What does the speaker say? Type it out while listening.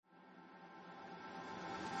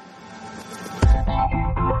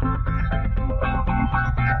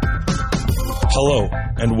Hello,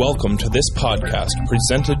 and welcome to this podcast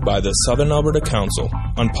presented by the Southern Alberta Council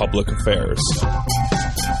on Public Affairs.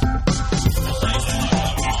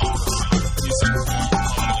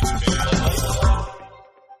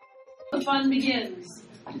 The fun begins.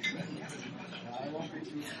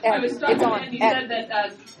 I was talking and you said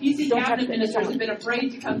that PC cabinet ministers have been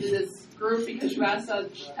afraid to come to this group because you asked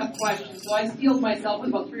such tough questions. So I steeled myself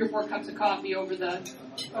with about 3 or 4 cups of coffee over the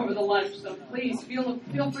lunch. So please feel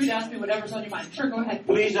free to ask me whatever's on your mind. Sure, go ahead.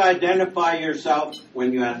 Please identify yourself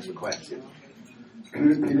when you ask the question.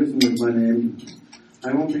 Kenneth Peterson is my name.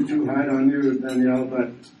 I won't be too hard on you, Danielle,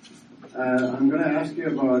 but I'm going to ask you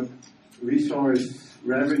about resource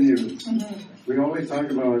revenue. Mm-hmm. We always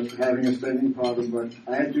talk about having a spending problem,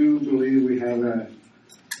 but I do believe we have a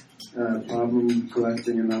problem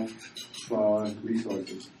collecting enough for our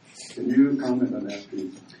resources. Can you comment on that,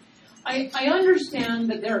 please? I understand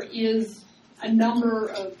that there is a number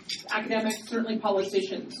of academics, certainly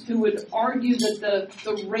politicians, who would argue that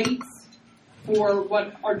the rates for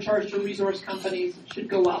what are charged to resource companies should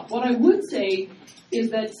go up. What I would say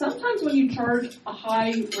is that sometimes when you charge a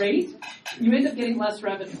high rate, you end up getting less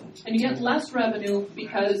revenue. And you get less revenue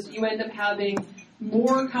because you end up having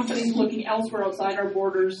more companies looking elsewhere outside our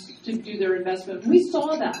borders to do their investment. We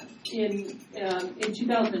saw that in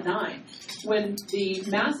 2009 when the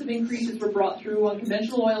massive increases were brought through on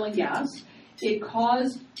conventional oil and gas. It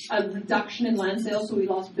caused a reduction in land sales, so we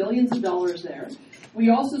lost billions of dollars there.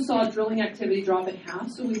 We also saw drilling activity drop in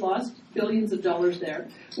half, so we lost billions of dollars there.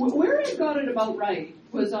 Where I got it about right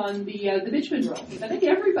was on the bitumen royalties. I think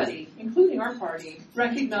everybody, including our party,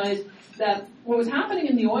 recognized that what was happening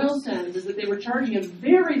in the oil sands is that they were charging a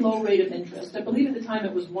very low rate of interest. I believe at the time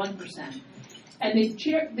it was 1%. And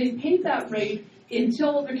they paid that rate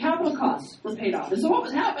until their capital costs were paid off. And so what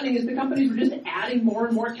was happening is the companies were just adding more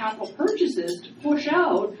and more capital purchases to push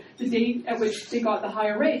out the date at which they got the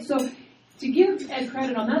higher rate. So to give Ed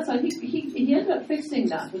credit on that side, he ended up fixing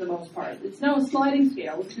that for the most part. It's now a sliding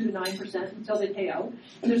scale of 2 to 9% until they pay out,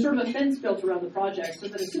 and there's sort of a fence built around the project so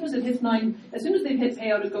that as soon as it hits 9, as soon as they hit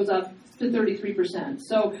payout, it goes up to 33%.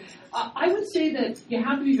 So I would say that you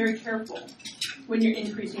have to be very careful when you're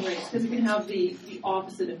increasing rates because it can have the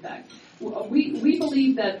opposite effect. We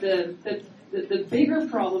believe that the bigger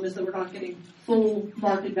problem is that we're not getting full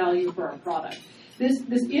market value for our product. This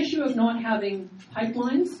issue of not having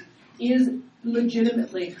pipelines is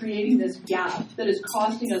legitimately creating this gap that is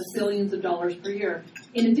costing us billions of dollars per year.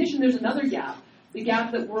 In addition, there's another gap. The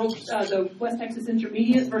gap that the West Texas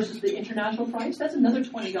Intermediate versus the international price, that's another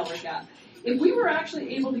 $20 gap. If we were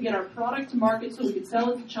actually able to get our product to market so we could sell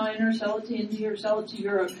it to China or sell it to India or sell it to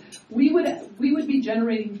Europe, we would be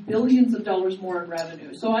generating billions of dollars more in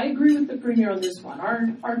revenue. So I agree with the Premier on this one.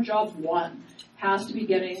 Our job one has to be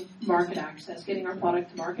getting market access, getting our product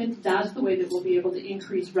to market. That's the way that we'll be able to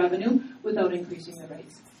increase revenue without increasing the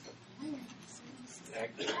rates.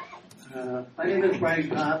 My name is Brian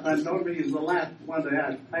Kopp. I'm normally the last one to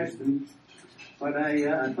ask questions, but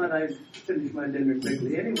I thought I'd finish my dinner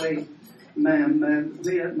quickly. Anyway,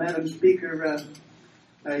 Madam Speaker,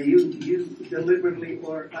 you deliberately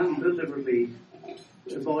or undeliberately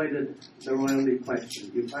avoided the royalty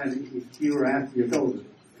question. You were asked, you told us.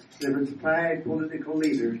 There was 5 political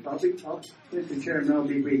leaders. Mr. Chairman, I'll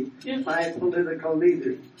be brief. Yeah. 5 political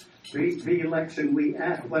leaders. Pre-election, we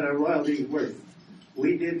asked what our royalties were.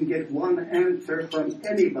 We didn't get one answer from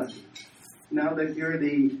anybody. Now that you're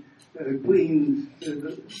the Queen's,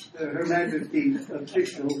 Her Majesty's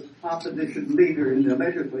official opposition leader in the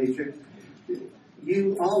legislature,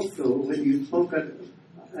 you also, when you spoke at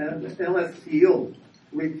LSCO,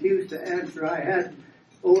 refused to answer. I had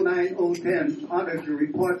 09-010 auditor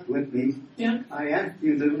reports with me. Yeah. I asked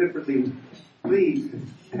you deliberately, please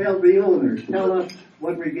tell the owners, tell us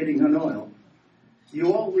what we're getting on oil.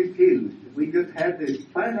 You all refused. We just had the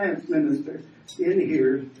finance minister in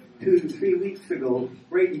here 2 to 3 weeks ago,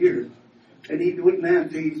 right here, and he wouldn't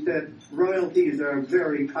answer. He said, royalties are a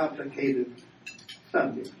very complicated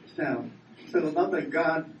subject. Now, for the love of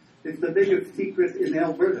God, it's the biggest secret in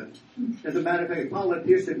Alberta. As a matter of fact, a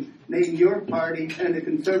politician named your party and the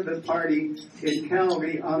Conservative Party in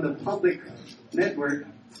Calgary on the public network.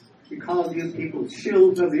 He calls you people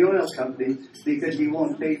shills of the oil company because you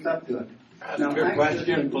won't face up to it. Ask your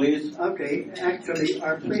question, please. Okay, actually,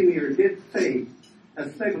 our Premier did say a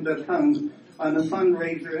second of tongue on the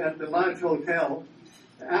fundraiser at the Lodge Hotel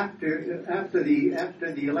after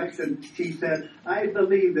the election. She said, I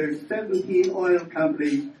believe there's 17 oil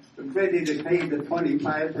companies ready to pay the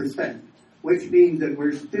 25%, which means that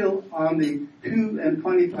we're still on the 2 and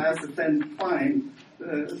 25% fine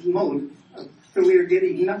mode. So we're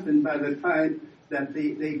getting nothing by the time that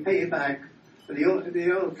they pay back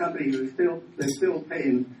The oil companies they're still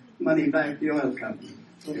paying money back to the oil company.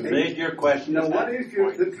 You made your question. Now, what is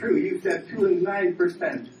the truth? You said 2 and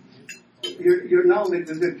 9%. Your knowledge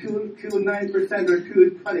is it 2 and 9% or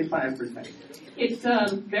 2 and 25%? It's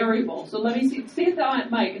variable. So let me say it to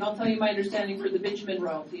Mike, and I'll tell you my understanding for the bitumen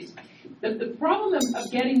royalties. The problem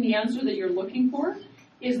of getting the answer that you're looking for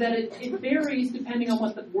is that it varies depending on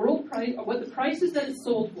what the world price, or what the price is that it's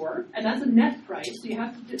sold for, and that's a net price. So you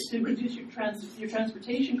have to reduce your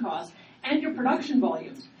transportation costs and your production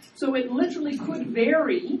volumes. So it literally could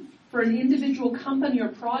vary for an individual company or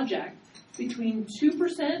project between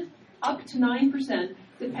 2% up to 9%,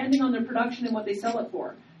 depending on their production and what they sell it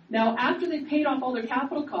for. Now, after they've paid off all their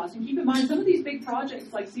capital costs, and keep in mind, some of these big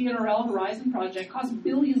projects, like CNRL Horizon Project, cost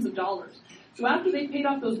billions of dollars. So after they've paid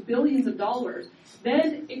off those billions of dollars,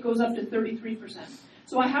 then it goes up to 33%.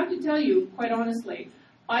 So I have to tell you, quite honestly,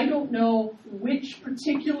 I don't know which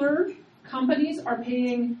particular companies are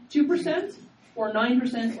paying 2% or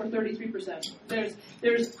 9% or 33%.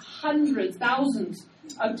 There's hundreds, thousands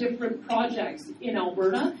of different projects in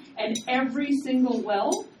Alberta, and every single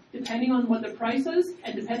well, depending on what the price is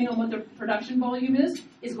and depending on what the production volume is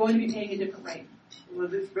going to be paying a different rate. Well,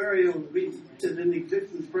 this variable is in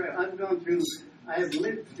existence for, I have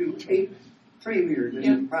lived through 8 premiers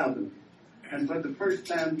in the province. And for the first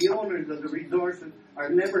time, the owners of the resources are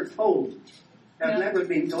never told, have never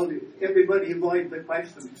been told. Everybody avoids the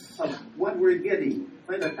question of what we're getting.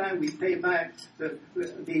 By the time we pay back the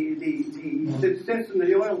system of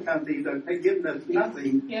the oil companies are giving us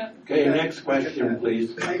nothing. Yeah. Okay, next question,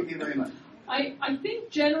 please. Thank you very much. I think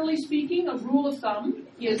generally speaking, a rule of thumb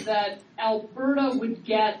is that Alberta would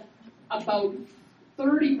get about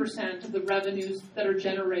 30% of the revenues that are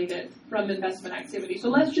generated from investment activity. So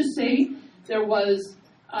let's just say there was,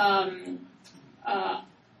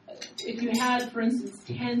 if you had, for instance,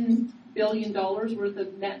 $10 billion worth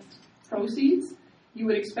of net proceeds, you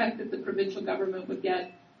would expect that the provincial government would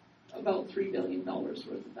get about $3 billion worth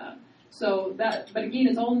of that. So that, but again,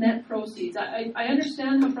 it's all net proceeds. I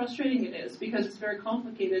understand how frustrating it is because it's very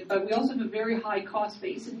complicated, but we also have a very high cost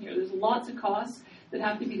base in here. There's lots of costs that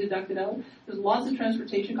have to be deducted out. There's lots of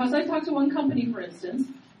transportation costs. I talked to one company, for instance,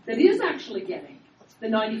 that is actually getting the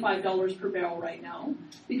 $95 per barrel right now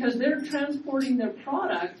because they're transporting their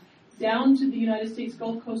product down to the United States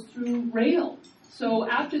Gulf Coast through rail. So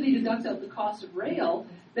after they deduct out the cost of rail,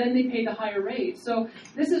 then they pay the higher rate. So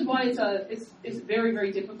this is why it's very,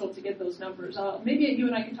 very difficult to get those numbers. Maybe you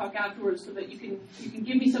and I can talk afterwards so that you can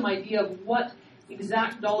give me some idea of what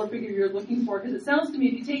exact dollar figure you're looking for. Because it sounds to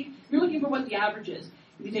me, you're looking for what the average is.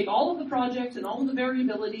 If you take all of the projects and all of the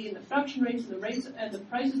variability and the production rates and the rates and the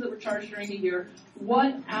prices that were charged during a year,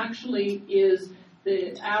 what actually is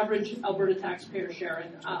the average Alberta taxpayer share?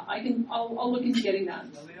 And I'll look into getting that.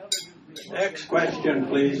 Next question,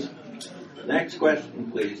 please. Next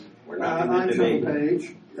question, please. We're not in the debate.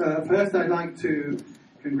 Page. First, I'd like to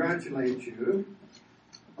congratulate you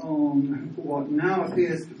on what now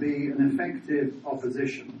appears to be an effective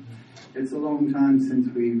opposition. It's a long time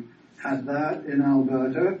since we've had that in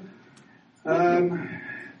Alberta.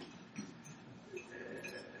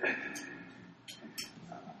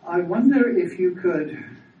 I wonder if you could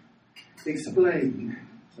explain,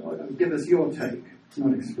 or give us your take,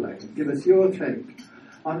 not explain, give us your take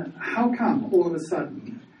on how come all of a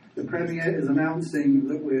sudden the Premier is announcing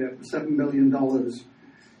that we're $7 billion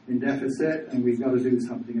in deficit and we've got to do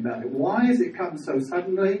something about it. Why has it come so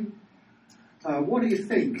suddenly? What do you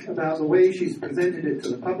think about the way she's presented it to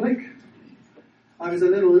the public? I was a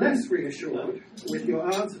little less reassured with your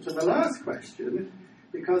answer to the last question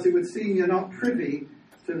because it would seem you're not privy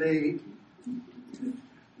to the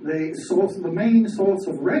main source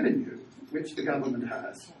of revenue which the government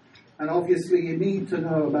has. And obviously you need to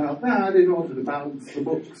know about that in order to balance the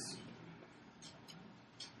books.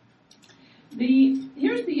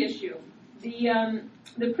 Here's the issue.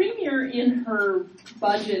 The Premier in her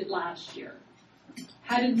budget last year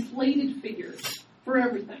had inflated figures for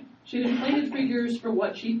everything. She had inflated figures for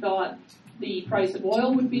what she thought the price of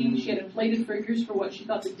oil would be. She had inflated figures for what she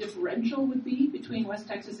thought the differential would be between West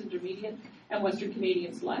Texas Intermediate and Western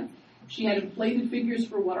Canadian Select. She had inflated figures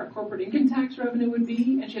for what our corporate income tax revenue would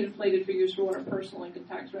be, and she had inflated figures for what our personal income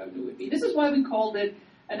tax revenue would be. This is why we called it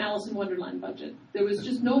an Alice in Wonderland budget. There was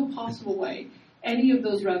just no possible way any of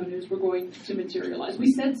those revenues were going to materialize.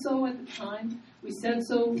 We said so at the time. We said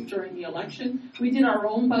so during the election. We did our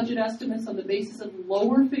own budget estimates on the basis of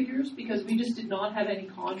lower figures because we just did not have any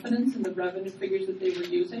confidence in the revenue figures that they were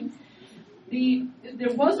using.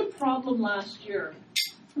 There was a problem last year.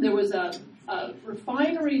 There was a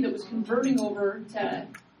refinery that was converting over to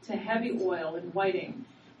heavy oil in Whiting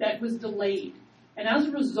that was delayed. And as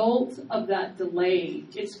a result of that delay,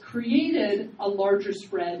 it's created a larger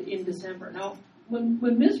spread in December. Now, when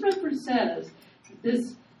Ms. Redford says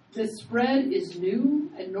this spread is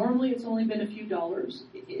new and normally it's only been a few dollars,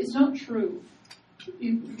 it's not true.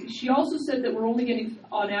 She also said that we're only getting,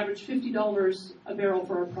 on average, $50 a barrel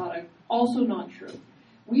for our product. Also not true.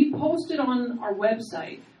 We posted on our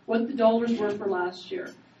website what the dollars were for last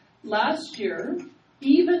year. Last year,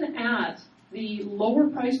 even at the lower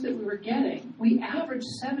price that we were getting, we averaged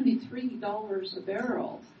 $73 a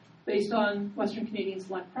barrel based on Western Canadian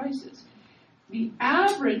Select prices. The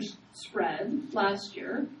average spread last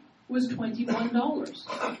year was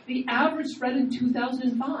 $21. The average spread in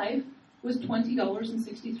 2005 was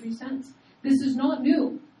 $20.63. This is not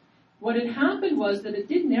new. What had happened was that it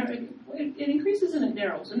did narrow, it increases and it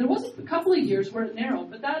narrows. And there was a couple of years where it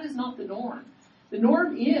narrowed, but that is not the norm. The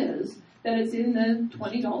norm is that it's in the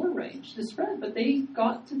 $20 range, the spread. But they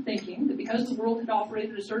got to thinking that because the world had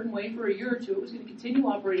operated a certain way for a year or two, it was going to continue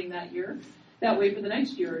operating that way for the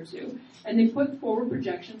next year or two. And they put forward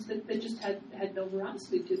projections that just had no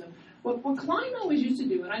veracity to them. What Klein always used to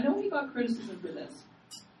do, and I know he got criticism for this,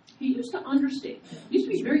 he used to understate. He used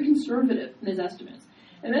to be very conservative in his estimates.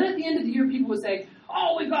 And then at the end of the year, people would say,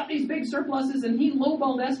 oh, we've got these big surpluses, and he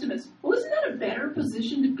lowballed estimates. Well, isn't that a better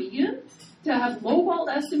position to be in? To have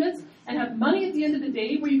lowballed estimates and have money at the end of the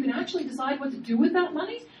day where you can actually decide what to do with that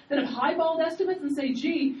money, than have highballed estimates and say,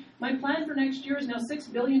 gee, my plan for next year is now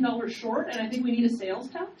 $6 billion short, and I think we need a sales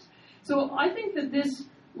tax. So I think that this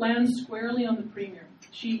lands squarely on the Premier.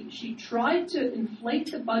 She tried to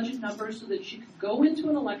inflate the budget numbers so that she could go into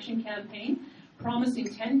an election campaign promising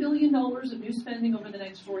 $10 billion of new spending over the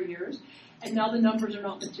next 4 years, and now the numbers are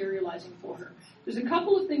not materializing for her. There's a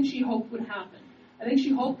couple of things she hoped would happen. I think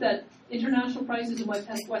she hoped that international prices in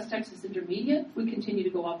West Texas Intermediate would continue to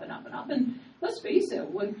go up and up and up. And let's face it,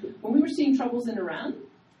 when we were seeing troubles in Iran,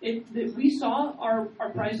 we saw our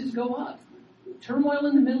prices go up. Turmoil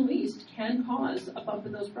in the Middle East can cause a bump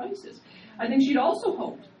in those prices. I think she'd also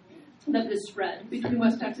hoped that this spread between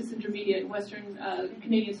West Texas Intermediate and Western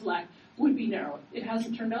Canadian Select would be narrowed. It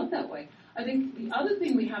hasn't turned out that way. I think the other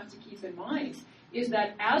thing we have to keep in mind is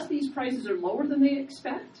that as these prices are lower than they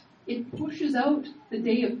expect, it pushes out the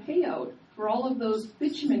day of payout for all of those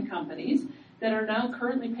bitumen companies that are now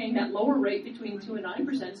currently paying that lower rate between 2 and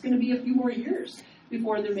 9%. It's going to be a few more years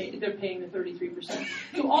before they're paying the 33%.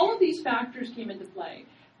 So all of these factors came into play.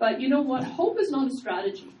 But you know what? Hope is not a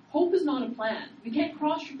strategy. Hope is not a plan. You can't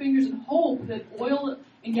cross your fingers and hope that oil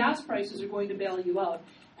and gas prices are going to bail you out.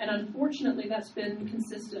 And unfortunately, that's been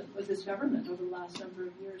consistent with this government over the last number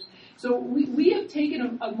of years. So we have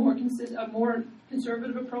taken a more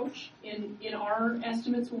conservative approach in our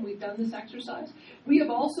estimates when we've done this exercise. We have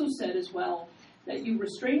also said as well that you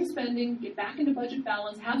restrain spending, get back into budget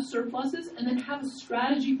balance, have surpluses, and then have a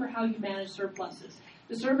strategy for how you manage surpluses.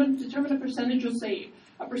 Determine a percentage you'll save,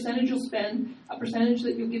 a percentage you'll spend, a percentage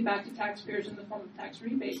that you'll give back to taxpayers in the form of tax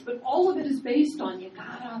rebates. But all of it is based on you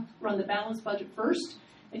gotta run the balanced budget first,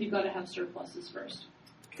 and you've got to have surpluses first.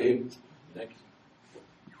 Okay, next.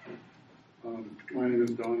 My name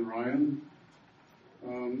is Don Ryan.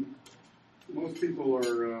 Most people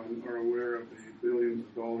are aware of the billions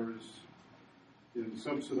of dollars in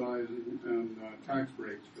subsidizing and tax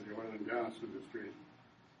breaks for the oil and gas industry.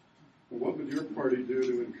 What would your party do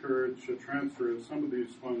to encourage a transfer of some of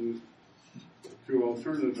these funds to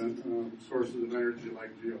alternative sources of energy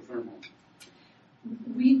like geothermal?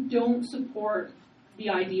 We don't support the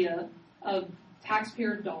idea of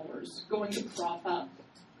taxpayer dollars going to prop up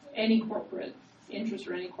any corporate interest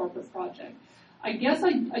or any corporate project. I guess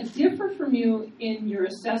I differ from you in your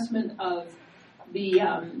assessment of the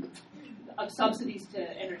of subsidies to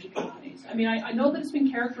energy companies. I mean, I know that it's been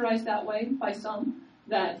characterized that way by some,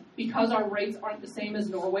 that because our rates aren't the same as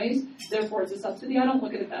Norway's, therefore it's a subsidy. I don't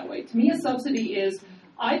look at it that way. To me, a subsidy is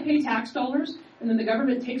I pay tax dollars, and then the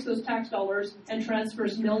government takes those tax dollars and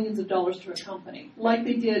transfers millions of dollars to a company, like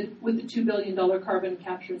they did with the $2 billion carbon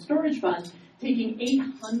capture and storage fund, taking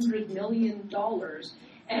 $800 million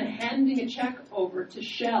and handing a check over to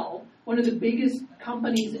Shell, one of the biggest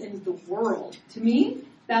companies in the world. To me,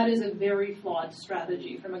 that is a very flawed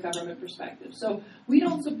strategy from a government perspective. So we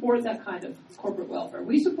don't support that kind of corporate welfare.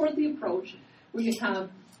 We support the approach where you have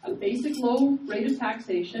a basic low rate of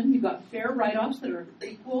taxation, you've got fair write-offs that are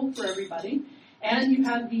equal for everybody, and you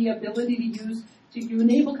have the ability you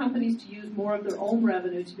enable companies to use more of their own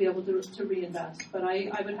revenue to be able to reinvest. But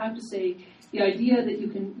I would have to say the idea that you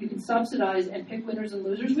can subsidize and pick winners and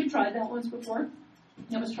losers, we tried that once before.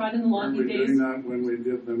 It was tried in the Weren't Lockheed we days. doing that when we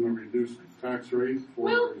give them a reduced tax rate for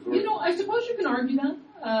Well, resorts? I suppose you can argue that,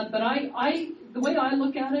 but the way I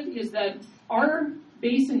look at it is that our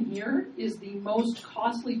basin here is the most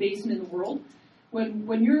costly basin in the world. When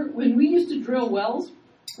we used to drill wells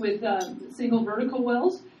with single vertical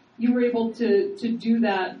wells, you were able to do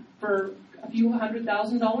that for a few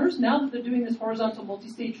 $100,000. Now that they're doing this horizontal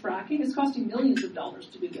multi-stage fracking, it's costing millions of dollars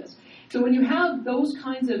to do this. So when you have those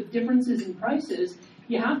kinds of differences in prices,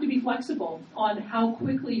 you have to be flexible on how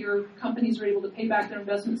quickly your companies are able to pay back their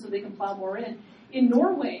investments so they can plow more in. In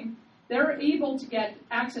Norway, they're able to get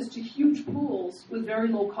access to huge pools with very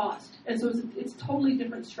low cost. And so it's a totally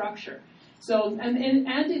different structure. So, and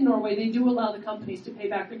in Norway, they do allow the companies to pay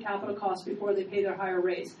back their capital costs before they pay their higher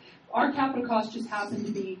rates. Our capital costs just happen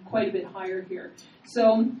to be quite a bit higher here.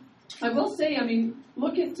 So I will say,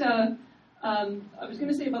 look at, I was going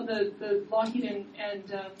to say about the Lockheed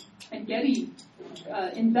and Getty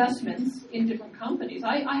investments in different companies.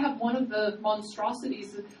 I have one of the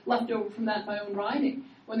monstrosities left over from that in my own riding,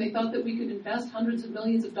 when they thought that we could invest hundreds of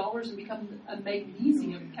millions of dollars and become a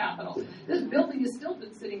magnesium capital. This building has still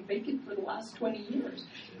been sitting vacant for the last 20 years.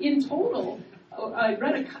 In total, I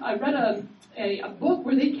read a book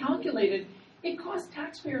where they calculated it cost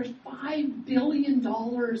taxpayers $5 billion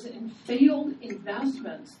in failed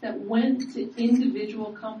investments that went to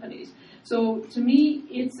individual companies. So to me,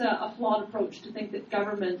 it's a flawed approach to think that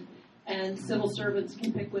government and civil servants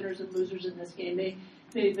can pick winners and losers in this game.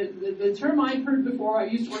 The term I've heard before, I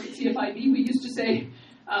used to work at CFIB, we used to say,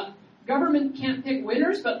 government can't pick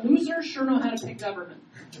winners, but losers sure know how to pick government.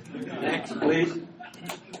 Next, please.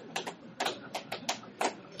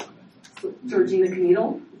 Georgina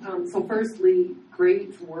Canedal. So firstly,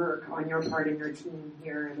 great work on your part and your team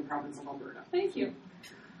here in the province of Alberta. Thank you.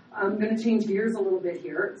 I'm going to change gears a little bit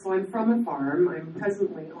here. So I'm from a farm. I'm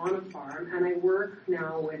presently on a farm, and I work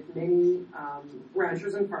now with many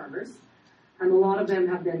ranchers and farmers. And a lot of them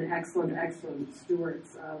have been excellent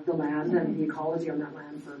stewards of the land and the ecology on that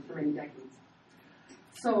land for many decades.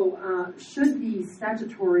 So should the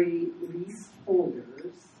statutory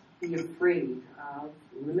leaseholders be afraid of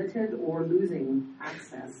limited or losing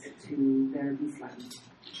access to their lease land?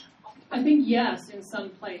 I think yes, in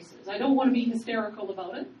some places. I don't want to be hysterical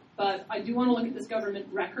about it, but I do want to look at this government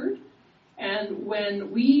record. And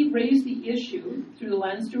when we raised the issue through the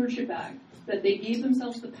Land Stewardship Act that they gave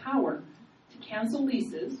themselves the power to cancel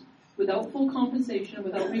leases without full compensation and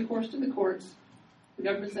without recourse to the courts, the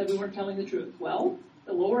government said we weren't telling the truth. Well,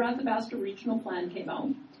 the Lower Athabasca Regional Plan came out.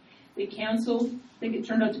 They canceled, I think it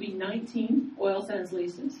turned out to be 19 oil sands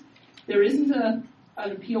leases. There isn't an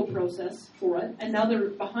appeal process for it, and now they're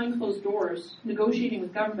behind closed doors negotiating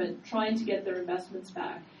with government, trying to get their investments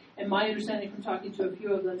back. And my understanding from talking to a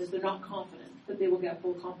few of them is they're not confident that they will get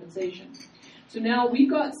full compensation. So now we've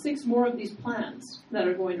got 6 more of these plans that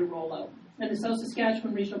are going to roll out. And the South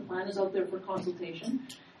Saskatchewan Regional Plan is out there for consultation.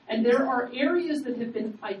 And there are areas that have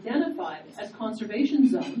been identified as conservation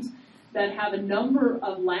zones that have a number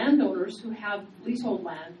of landowners who have leasehold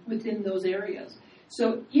land within those areas.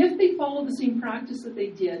 So if they follow the same practice that they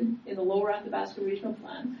did in the Lower Athabasca Regional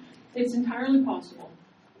Plan, it's entirely possible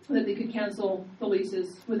that they could cancel the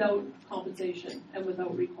leases without compensation and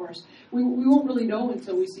without recourse. We won't really know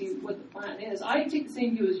until we see what the plan is. I take the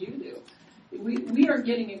same view as you do. We are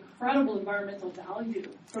getting incredible environmental value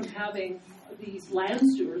from having these land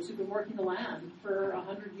stewards who've been working the land for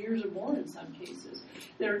 100 years or more in some cases.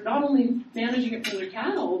 They're not only managing it for their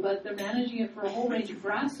cattle, but they're managing it for a whole range of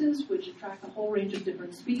grasses, which attract a whole range of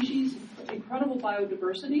different species, incredible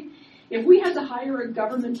biodiversity. If we had to hire a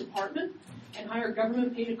government department and hire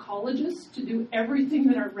government-paid ecologists to do everything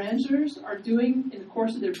that our ranchers are doing in the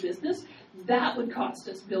course of their business, that would cost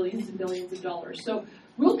us billions and billions of dollars. So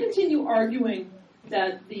we'll continue arguing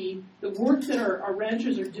that the work that our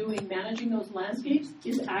ranchers are doing managing those landscapes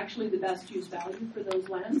is actually the best use value for those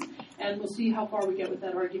lands, and we'll see how far we get with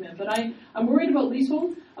that argument. But I'm worried about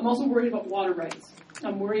leasehold. I'm also worried about water rights.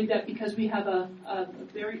 I'm worried that because we have a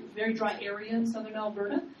very, very dry area in southern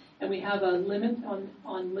Alberta, and we have a limit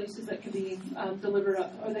on leases that can be delivered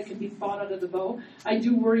or that can be bought out of the bow, I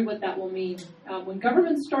do worry what that will mean. When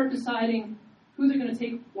governments start deciding who they're going to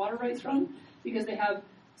take water rights from, because they have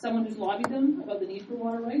someone who's lobbied them about the need for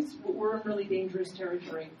water rights, we're in really dangerous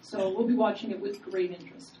territory. So we'll be watching it with great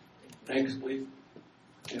interest. Thanks, please.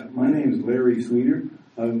 Yeah, my name is Larry Sweeter.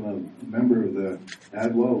 I'm a member of the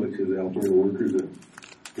ADWA, which is the Alberta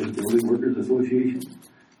Disability Workers Association.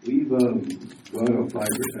 We've got a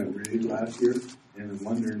 5% raise last year, and I'm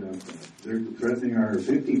wondering they're pressing our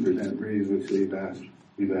 15% raise, which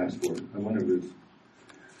we've asked for. I wonder if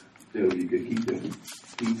you could keep the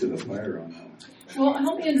feet to the fire on that. Well,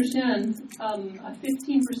 help me understand, a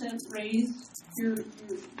 15% raise,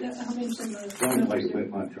 help me understand the... Sounds like a bit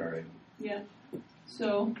much, all right. Yeah,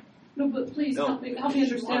 so, no, but please, No, help me she wanted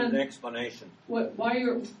understand, an explanation.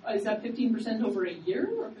 is that 15% over a year,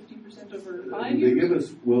 or 15% over 5 They years? give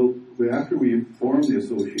us, after we formed the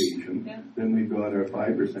association, Yeah. then we got our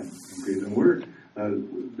 5% increase. And we're,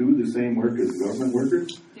 do the same work as government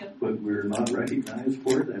workers, Yeah. but we're not recognized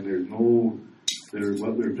for it, and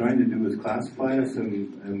what they're trying to do is classify us,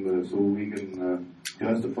 and so we can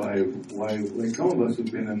justify why, like some of us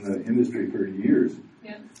have been in the industry for years,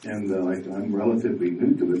 Yeah. and like I'm relatively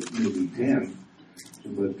new to it, maybe 10,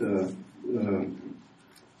 but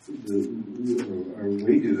our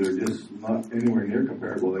wages are just not anywhere near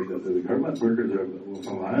comparable. Like the government workers are, well,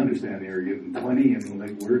 from my understanding, are getting 20, and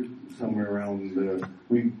like we're somewhere around.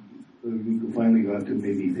 We finally got to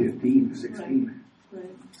maybe 15, 16. Right.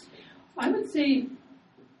 I would say,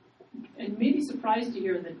 and maybe surprised to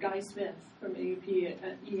hear that Guy Smith from AUP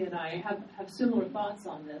and I have similar thoughts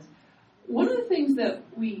on this. One of the things that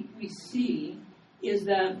we see is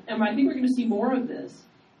that, and I think we're going to see more of this,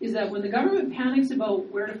 is that when the government panics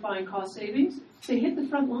about where to find cost savings, they hit the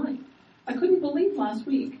front line. I couldn't believe last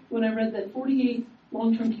week when I read that 48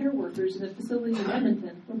 long-term care workers in a facility in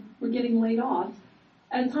Edmonton were getting laid off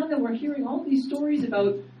at a time that we're hearing all these stories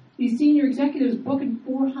about these senior executives booking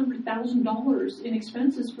 $400,000 in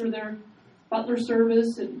expenses for their butler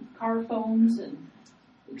service and car phones and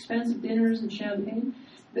expensive dinners and champagne.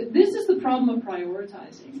 This is the problem of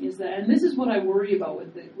prioritizing, is that, and this is what I worry about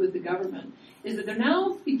with the government, is that they're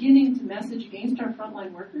now beginning to message against our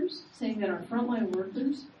frontline workers, saying that our frontline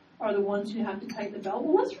workers are the ones who have to tighten the belt.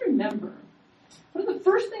 Well, let's remember, one of the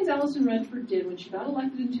first things Alison Redford did when she got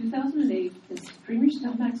elected in 2008 in Premier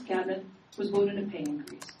Stelmach's cabinet was vote in a pay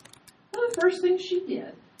increase. One of the first things she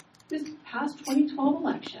did this past 2012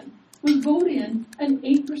 election was vote in an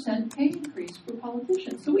 8% pay increase for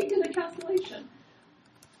politicians. So we did a calculation.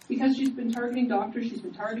 Because she's been targeting doctors, she's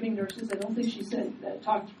been targeting nurses. I don't think she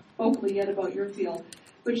talked vocally yet about your field,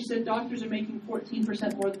 but she said doctors are making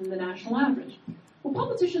 14% more than the national average. Well,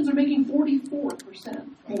 politicians are making 44%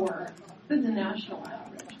 more than the national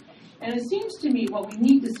average. And it seems to me what we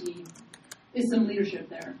need to see is some leadership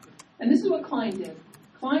there. And this is what Klein did.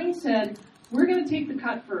 Klein said, we're going to take the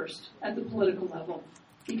cut first at the political level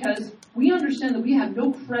because we understand that we have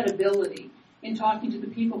no credibility in talking to the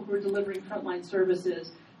people who are delivering frontline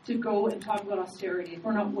services to go and talk about austerity if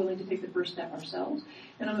we're not willing to take the first step ourselves.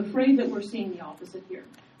 And I'm afraid that we're seeing the opposite here.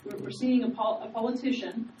 We're seeing a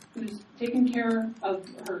politician who's taken care of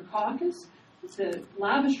her caucus, the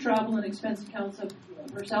lavish travel and expense accounts of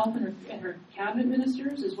herself and her cabinet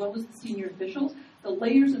ministers, as well as the senior officials, the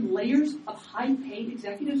layers and layers of high-paid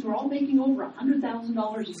executives who are all making over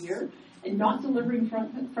 $100,000 a year and not delivering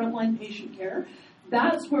frontline patient care.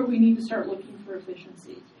 That's where we need to start looking for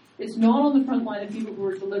efficiencies. It's not on the front line of people who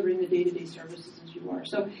are delivering the day-to-day services as you are.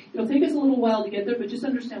 So it'll take us a little while to get there, but just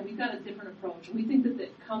understand we've got a different approach. And we think that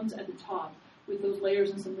it comes at the top with those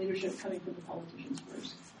layers and some leadership coming from the politicians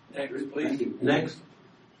first. Next, please. Next.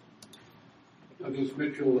 Douglas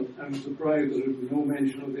Mitchell, I'm surprised there is no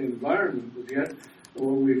mention of the environment as yet,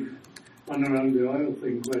 although we've run around the oil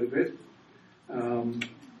thing quite a bit.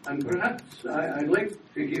 And perhaps I'd like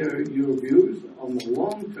to hear your views on the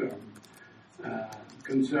long-term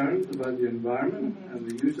concerns about the environment and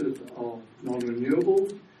the uses of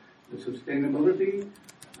non-renewables, the sustainability,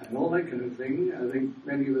 and all that kind of thing. I think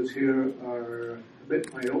many of us here are a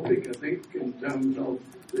bit myopic, I think, in terms of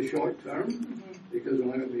the short term, because we're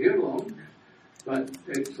not going to be here long. But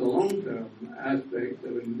it's the long-term aspect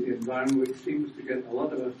of the environment which seems to get a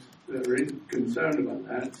lot of us that are concerned about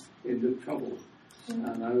that into trouble.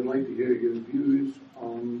 And I would like to hear your views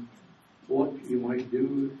on what you might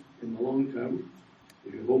do in the long term.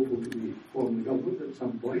 You're hopeful to be forming the government at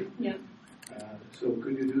some point. Yeah. So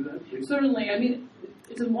could you do that, please? Certainly. I mean,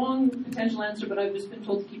 it's a long potential answer, but I've just been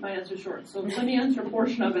told to keep my answer short. So let me answer a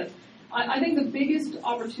portion of it. I think the biggest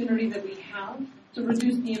opportunity that we have to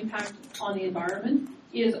reduce the impact on the environment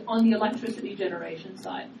is on the electricity generation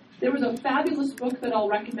side. There was a fabulous book that I'll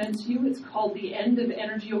recommend to you. It's called The End of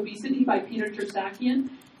Energy Obesity by Peter Tersakian.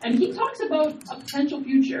 And he talks about a potential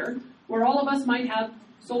future where all of us might have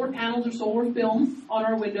solar panels or solar film on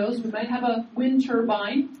our windows. We might have a wind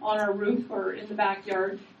turbine on our roof or in the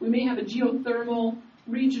backyard. We may have a geothermal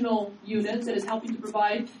regional unit that is helping to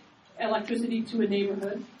provide electricity to a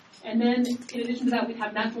neighborhood. And then, in addition to that, we'd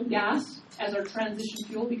have natural gas as our transition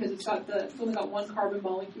fuel because it's only got one carbon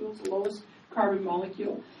molecule. It's the lowest carbon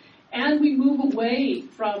molecule. And we move away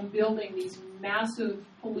from building these massive,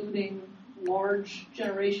 polluting, large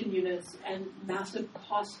generation units and massive,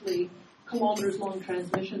 costly kilometers long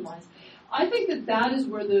transmission lines. I think that is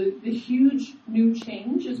where the huge new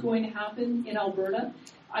change is going to happen in Alberta.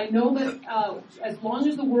 I know that as long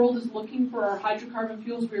as the world is looking for our hydrocarbon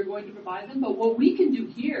fuels, we are going to provide them. But what we can do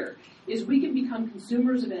here is we can become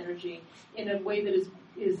consumers of energy in a way that is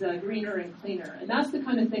greener and cleaner. And that's the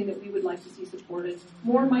kind of thing that we would like to see supported.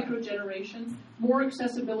 More microgeneration, more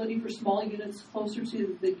accessibility for small units closer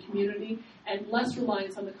to the community, and less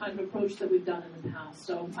reliance on the kind of approach that we've done in the past.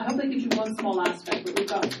 So I hope that gives you one small aspect, but we've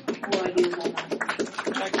got more ideas on that.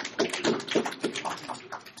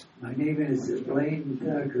 My name is Blaine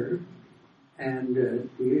Tucker, and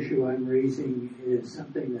the issue I'm raising is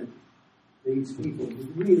something that leaves people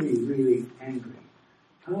really, really angry.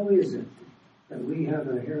 How is it that we have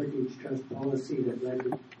a Heritage Trust policy that led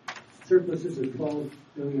to surpluses of $12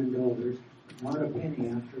 billion, not a penny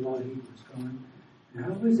after Lougheed was gone? And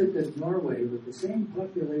how is it that Norway, with the same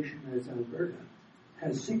population as Alberta,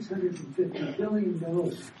 has $650 billion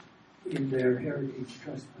in their Heritage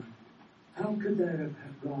Trust fund? How could that have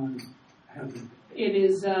happened? It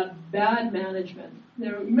is bad management.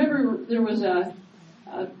 Remember, there was a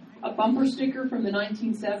bumper sticker from the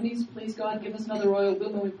 1970s, please God, give us another oil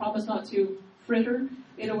boom, and we promise not to fritter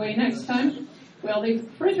it away next time. Well, they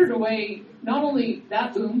frittered away not only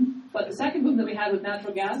that boom, but the second boom that we had with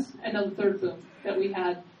natural gas, and then the third boom that we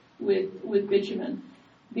had with bitumen.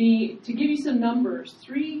 To give you some numbers,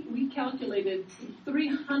 we calculated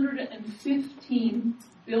 $315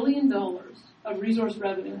 billion of resource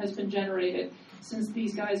revenue has been generated since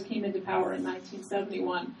these guys came into power in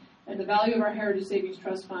 1971. And the value of our Heritage Savings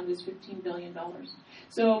Trust Fund is $15 billion.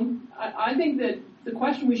 So I think that the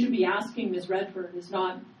question we should be asking Ms. Redford is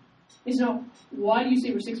not why do you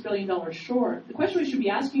say we're $6 billion short? The question we should be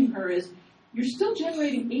asking her is, you're still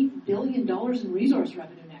generating $8 billion in resource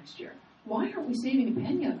revenue next year. Why aren't we saving a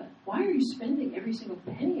penny of it? Why are you spending every single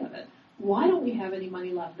penny of it? Why don't we have any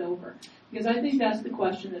money left over? Because I think that's the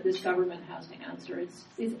question that this government has to answer. It's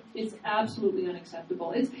absolutely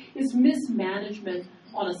unacceptable. It's mismanagement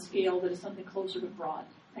on a scale that is something closer to fraud.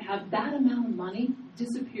 To have that amount of money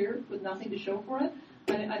disappear with nothing to show for it,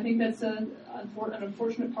 I think that's an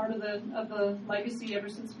unfortunate part of the legacy ever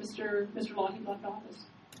since Mr. Lougheed left office.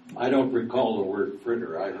 I don't recall the word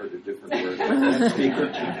fritter. I heard a different word.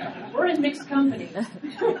 Speaker. We're in mixed company.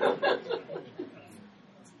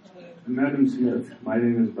 Madam Smith, my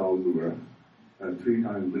name is Balgura, a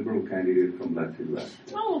 3-time Liberal candidate from Lethbridge West.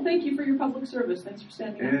 Oh, well, thank you for your public service. Thanks for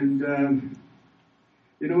standing up. And,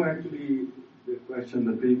 actually, the question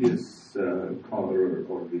the previous caller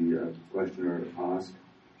or the questioner asked,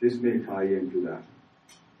 this may tie into that.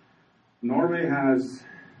 Norway has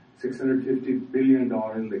 $650 billion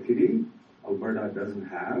in the kitty. Alberta doesn't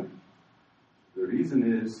have. The reason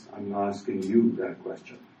is, I'm asking you that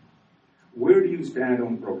question. Where do you stand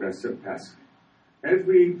on progressive tax?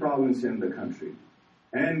 Every province in the country,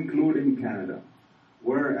 including Canada,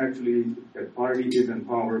 where actually a party is in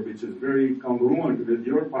power which is very congruent with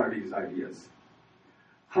your party's ideas.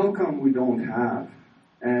 How come we don't have?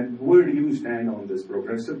 And where do you stand on this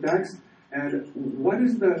progressive tax? And what do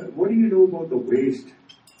you know about the waste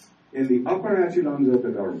in the upper echelons of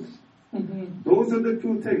the government? Mm-hmm. Those are the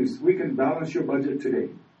two things. We can balance your budget today.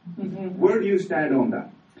 Mm-hmm. Where do you stand on that?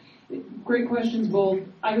 Great questions, both.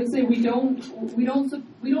 I would say we don't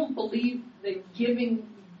believe that giving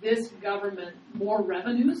this government more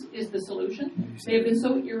revenues is the solution. They have been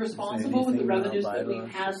so irresponsible with the revenues that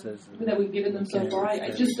we've given them so far.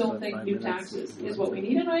 I just don't think new taxes is what we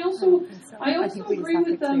need. And I also agree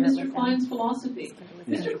with Mr. Klein's philosophy.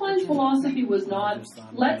 Mr. Klein's philosophy was not,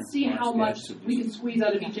 let's see how much we can squeeze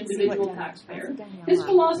out of each individual taxpayer. His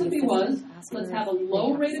philosophy was, let's have a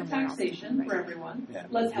low rate of taxation for everyone.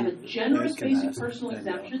 Let's have a generous basic personal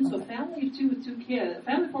exemption. So family of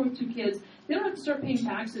four with two kids, they don't have to start paying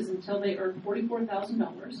taxes until they earn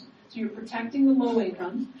 $44,000. So you're protecting the low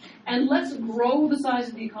incomes. And let's grow the size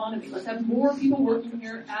of the economy. Let's have more people working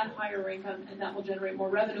here at higher income, and that will generate more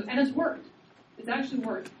revenue. And it's worked. It's actually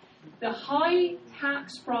worked. The high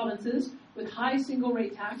tax provinces with high single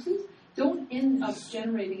rate taxes don't end up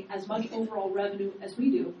generating as much overall revenue as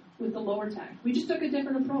we do with the lower tax. We just took a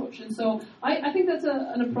different approach. And so I think that's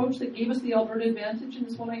an approach that gave us the Alberta advantage, and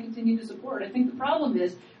it's one I continue to support. I think the problem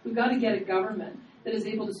is we've got to get a government that is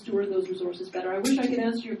able to steward those resources better. I wish I could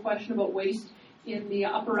answer your question about waste in the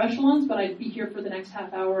upper echelons, but I'd be here for the next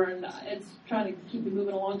half hour, and it's trying to keep me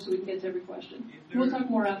moving along so we can get to every question. We'll talk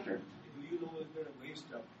more after. Do you know if there's waste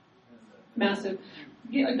up? Massive.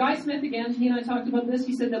 Guy Smith, again, he and I talked about this.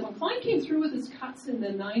 He said that when Klein came through with his cuts in the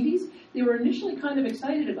 90s, they were initially kind of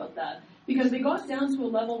excited about that because they got down to a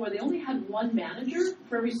level where they only had one manager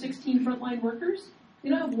for every 16 frontline workers. You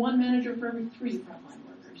don't have one manager for every 3 frontline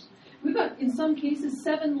workers. We've got, in some cases,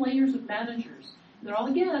 7 layers of managers. They're all,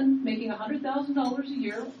 again, making $100,000 a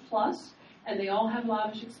year plus, and they all have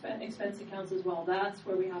lavish expense accounts as well. That's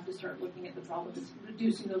where we have to start looking at the problem, is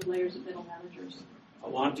reducing those layers of middle managers. I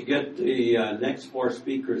want to get the next 4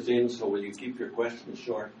 speakers in, so will you keep your questions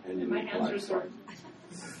short? And my answers short.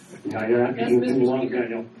 Yeah, you're asking too long,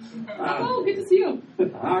 Daniel. Oh, good to see you.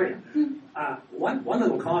 How are you? One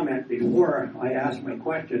little comment before I ask my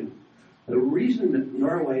question. The reason that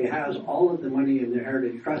Norway has all of the money in their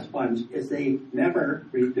heritage trust funds is they never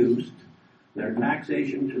reduced their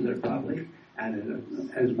taxation to their public,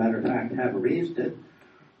 and as a matter of fact, have raised it.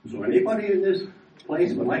 So anybody in this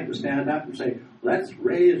place would like to stand up and say, let's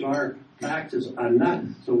raise our taxes enough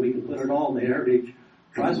so we can put it all in the heritage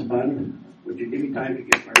trust fund. Would you give me time to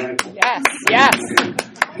get my rifle? Yes, yes.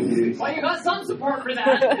 Well, you got some support for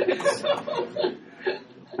that.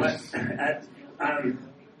 But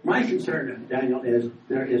my concern, Daniel, is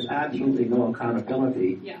there is absolutely no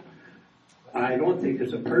accountability. Yeah. I don't think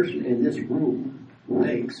there's a person in this room who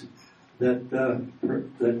thinks that the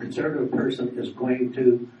conservative person is going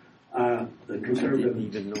to, the conservative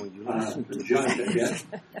the judge, I guess,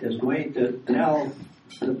 is going to tell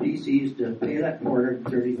the PCs to pay that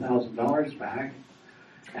 $430,000 back.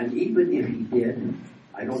 And even if he did,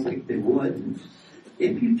 I don't think they would.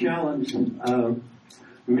 If you challenge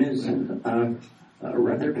Ms.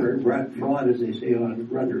 Rutherford, fraud as they say on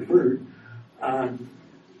Rutherford,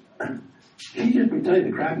 she's just been telling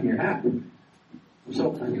you the crap in your hat.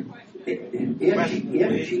 So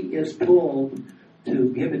if she is told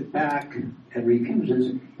to give it back and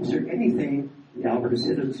refuses, is there anything the Alberta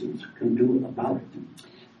citizens can do about it?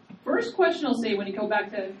 First question I'll say when you go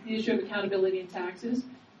back to the issue of accountability and taxes,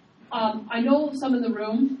 I know some in the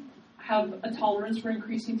room have a tolerance for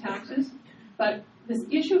increasing taxes, but this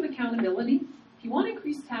issue of accountability, if you want to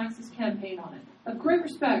increase taxes, campaign on it. I have great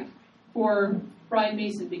respect for Brian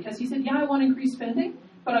Mason because he said, yeah, I want to increase spending,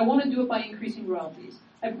 but I want to do it by increasing royalties.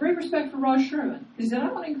 I have great respect for Ross Sherman because he said,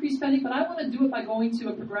 I want to increase spending, but I want to do it by going to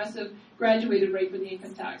a progressive graduated rate for the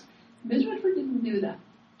income tax. Ms. Redford didn't do that.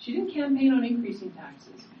 She didn't campaign on increasing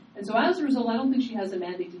taxes. And so as a result, I don't think she has a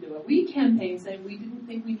mandate to do it. We campaigned saying we didn't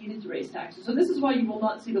think we needed to raise taxes. So this is why you will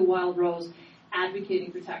not see the Wildrose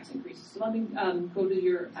advocating for tax increases. So let me go to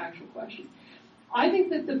your actual question. I think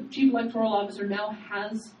that the Chief Electoral Officer now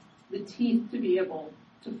has the teeth to be able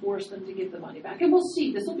to force them to give the money back. And we'll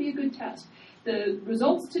see. This will be a good test. The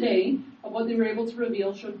results today of what they were able to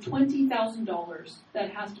reveal showed $20,000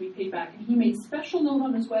 that has to be paid back. And he made special note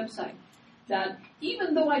on his website that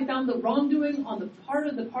even though I found the wrongdoing on the part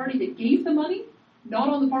of the party that gave the money, not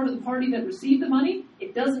on the part of the party that received the money,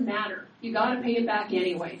 it doesn't matter. You got to pay it back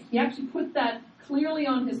anyway. He actually put that clearly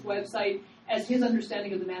on his website as his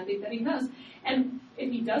understanding of the mandate that he has. And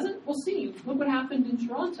if he doesn't, we'll see. Look what happened in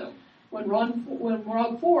Toronto when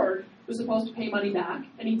Rob Ford was supposed to pay money back,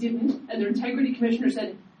 and he didn't, and their integrity commissioner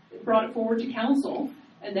brought it forward to council,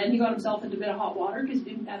 and then he got himself into a bit of hot water because he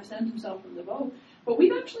didn't absent himself from the vote. But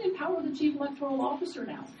we've actually empowered the Chief Electoral Officer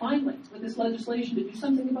now, finally, with this legislation to do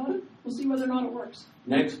something about it. We'll see whether or not it works.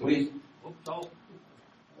 Next, please.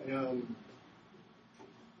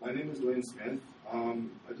 My name is Danielle Smith.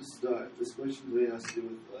 This question today has to do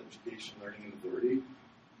with education, learning, and authority.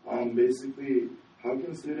 Basically, how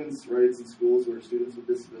can students' rights in schools where students with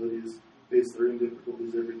disabilities face learning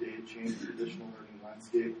difficulties every day change the traditional learning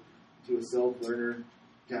landscape to a self-learner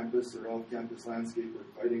campus or off-campus landscape where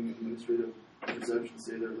fighting administrative perceptions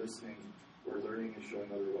say they're listening or learning is showing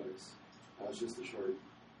otherwise? It's just a short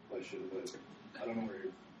question, but I don't know where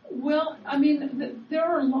you're... Well, I mean, there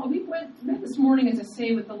are a lot. We met this morning, as I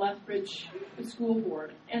say, with the Lethbridge School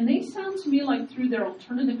Board, and they sound to me like through their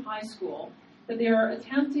alternative high school that they are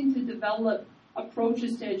attempting to develop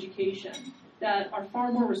approaches to education that are far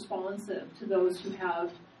more responsive to those who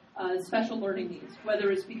have special learning needs, whether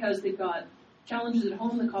it's because they've got challenges at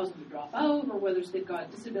home that cause them to drop out, or whether they've got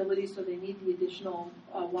disabilities so they need the additional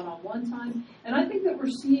one-on-one time. And I think that we're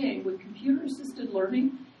seeing with computer-assisted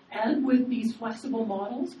learning and with these flexible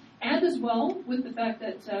models, and as well with the fact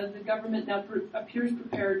that the government now appears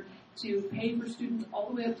prepared to pay for students all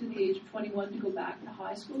the way up to the age of 21 to go back to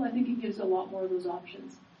high school, I think it gives a lot more of those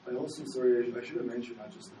options. I also, sorry, I should have mentioned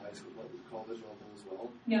not just the high school, but the college level as well.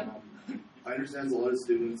 Yeah. I understand a lot of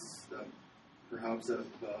students that perhaps have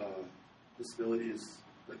disabilities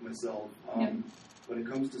like myself. When it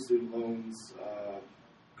comes to student loans,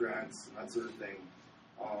 grants, and that sort of thing,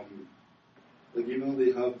 like even though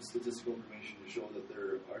they have statistical information to show that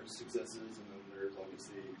there are successes and then there's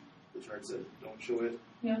obviously the charts that don't show it,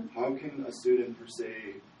 how can a student per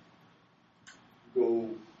se go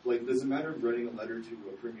like, does it matter writing a letter to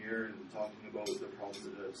a premier and talking about the problems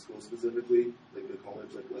at a school specifically, like the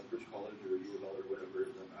college, like Lethbridge College or U of L or whatever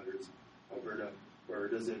that matters, Alberta, or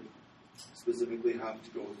does it specifically have to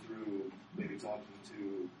go through maybe talking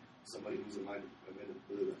to somebody who's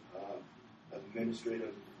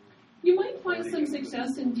administrative? You might find some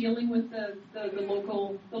success in dealing with the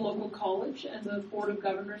local college and the board of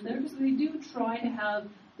governors there, because they do try to have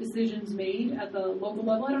decisions made at the local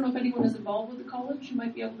level. I don't know if anyone is involved with the college. You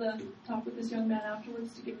might be able to talk with this young man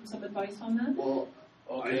afterwards to give him some advice on that. Well,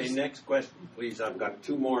 okay, next question, please. I've got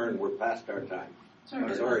two more and we're past our time.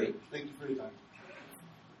 Sorry. Thank you for your time.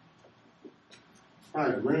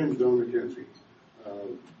 Hi, my name is Don McKenzie.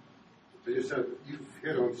 You've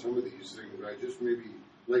hit on some of these things, but I just maybe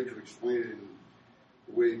like to explain it in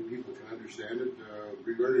the way people can understand it.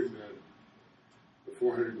 Regarding the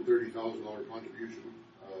 $430,000 contribution,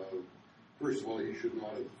 first of all, he should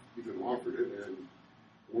not have even offered it, and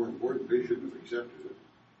more important, they shouldn't have accepted it.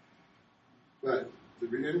 But the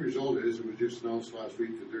end result is, it was just announced last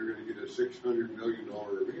week that they're going to get a $600 million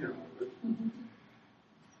arena out of it. Mm-hmm.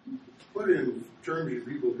 Put it in terms that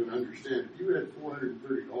people can understand. If you had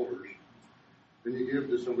 $430 and you give it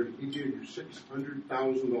to somebody, he gave you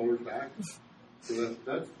 $600,000 back. So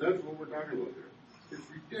that's what we're talking about there. It's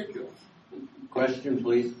ridiculous. Question,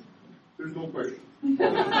 please. There's no question. You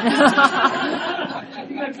got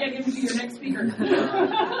to get him to your next speaker.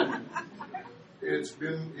 It's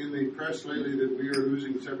been in the press lately that we are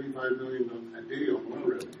losing $75 million a day on oil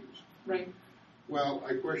revenues. Right. Well,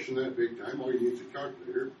 I question that big time. All you need is a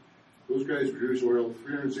calculator. Those guys produce oil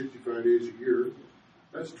 365 days a year.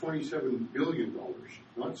 That's $27 billion,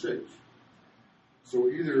 not $6. So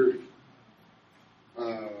either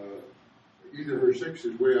her 6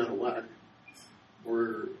 is way out of whack,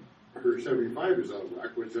 or her 75 is out of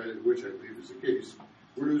whack, which I believe is the case.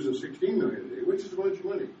 We're losing $16 million a day, which is a bunch of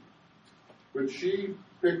money. But she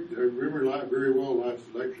picked, I remember very well last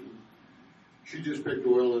election, she just picked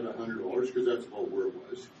oil at $100 because that's about where it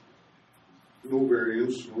was. No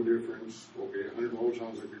variance, no difference. Okay, $100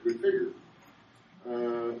 sounds like a good figure.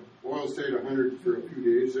 Oil stayed 100 for a few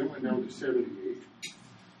days, then went down to 78.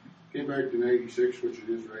 Came back to 96, which it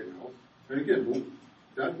is right now. And again,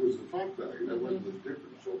 that was the top value. That wasn't the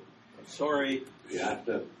difference. So, sorry, you have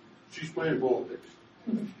to. She's playing politics.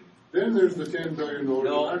 Then there's the $10 billion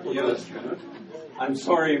No, I'm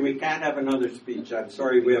sorry, we can't have another speech. I'm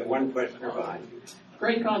sorry, we have one questioner behind you.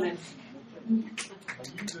 Great comment.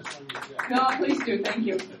 No, please do. Thank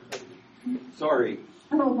you. Sorry.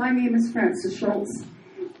 Hello, my name is Frances Schultz.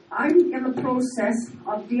 I'm in the process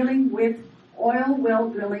of dealing with oil well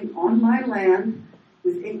drilling on my land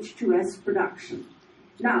with H2S production.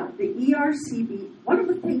 Now, the ERCB, one of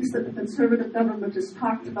the things that the Conservative government has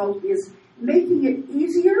talked about is making it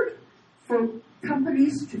easier for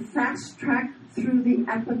companies to fast track through the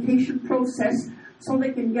application process so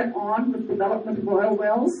they can get on with development of oil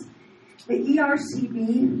wells. The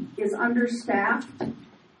ERCB is understaffed.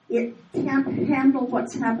 It can't handle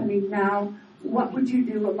what's happening now. What would you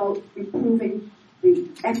do about improving the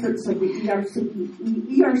efforts of the ERCB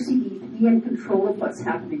to be in control of what's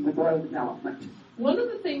happening with oil development? One of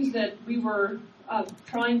the things that we were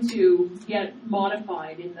trying to get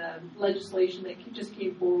modified in the legislation that just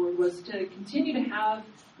came forward was to continue to have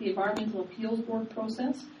the Environmental Appeals Board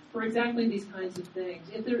process for exactly these kinds of things.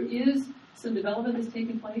 If there is some development that's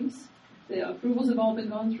taken place, the approvals have all been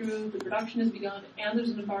gone through, the production has begun, and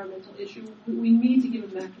there's an environmental issue, we need to give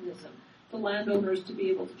a mechanism for landowners to be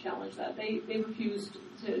able to challenge that. They refused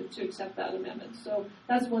to accept that amendment. So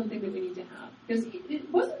that's one thing that we need to have. Because it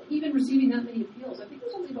wasn't even receiving that many appeals. I think it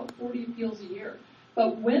was only about 40 appeals a year.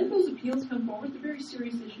 But when those appeals come forward, they're very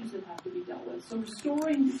serious issues that have to be dealt with. So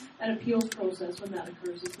restoring an appeals process when that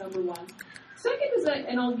occurs is number one. Second is that,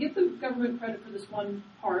 and I'll give the government credit for this one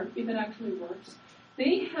part, if it actually works,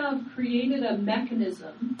 they have created a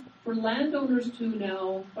mechanism for landowners to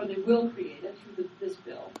now, or they will create it through this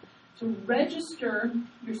bill, to register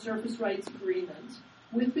your surface rights agreement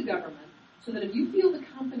with the government so that if you feel the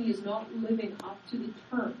company is not living up to the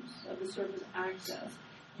terms of the surface access,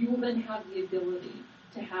 you will then have the ability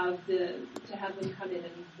to have them come in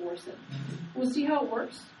and enforce it. We'll see how it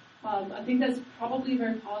works. I think that's probably a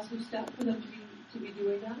very positive step for them to be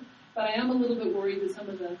doing that. But I am a little bit worried that some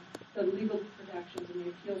of the legal protections and the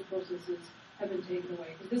appeals processes have been taken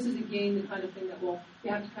away. Because this is, again, the kind of thing that, you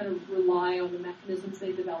have to kind of rely on the mechanisms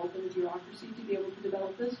they develop in the bureaucracy to be able to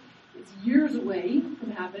develop this. It's years away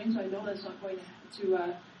from happening, so I know that's not going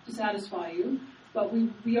to satisfy you. But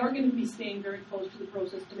we are going to be staying very close to the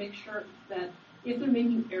process to make sure that if they're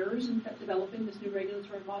making errors in developing this new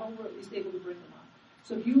regulatory model, we're at least able to bring them up.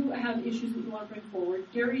 So if you have issues that you want to bring forward,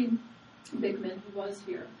 Gary Bickman, who was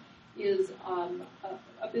here, is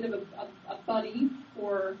a bit of a buddy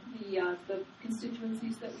for the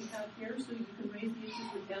constituencies that we have here, so you can raise the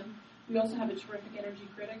issues with him. We also have a terrific energy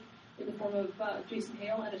critic in the form of Jason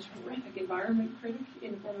Hale and a terrific environment critic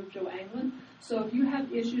in the form of Joe Anglin. So if you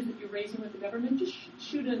have issues that you're raising with the government, just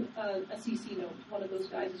shoot a CC note to one of those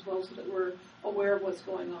guys as well so that we're aware of what's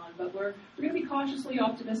going on. But we're going to be cautiously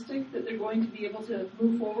optimistic that they're going to be able to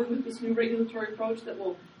move forward with this new regulatory approach that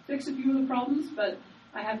will fix a few of the problems, but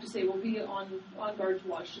I have to say we'll be on guard to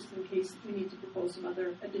watch just in case we need to propose some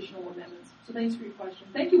other additional amendments. So thanks for your question.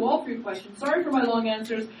 Thank you all for your questions. Sorry for my long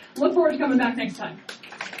answers. Look forward to coming back next time.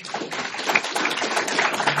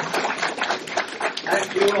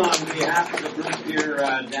 Thank you on behalf of the group here,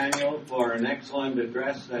 Danielle, for an excellent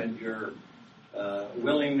address and your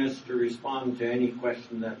willingness to respond to any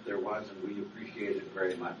question that there was, and we appreciate it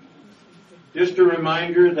very much. Just a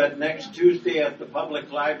reminder that next Tuesday at the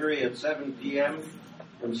Public Library at 7 p.m.,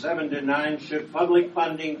 from 7 to 9, should public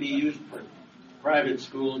funding be used for private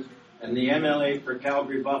schools, and the MLA for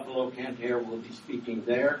Calgary, Buffalo, Kent Hare will be speaking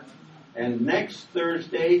there. And next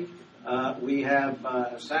Thursday, we have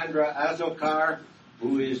Sandra Azokar,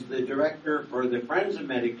 who is the director for the Friends of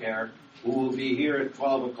Medicare, who will be here at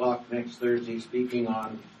 12 o'clock next Thursday speaking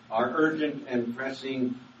on our urgent and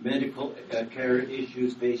pressing medical care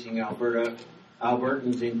issues facing Albertans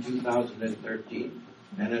in 2013.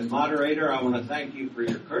 And as moderator, I want to thank you for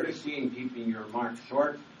your courtesy in keeping your remarks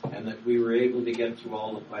short and that we were able to get through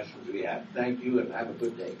all the questions we had. Thank you and have a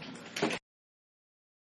good day.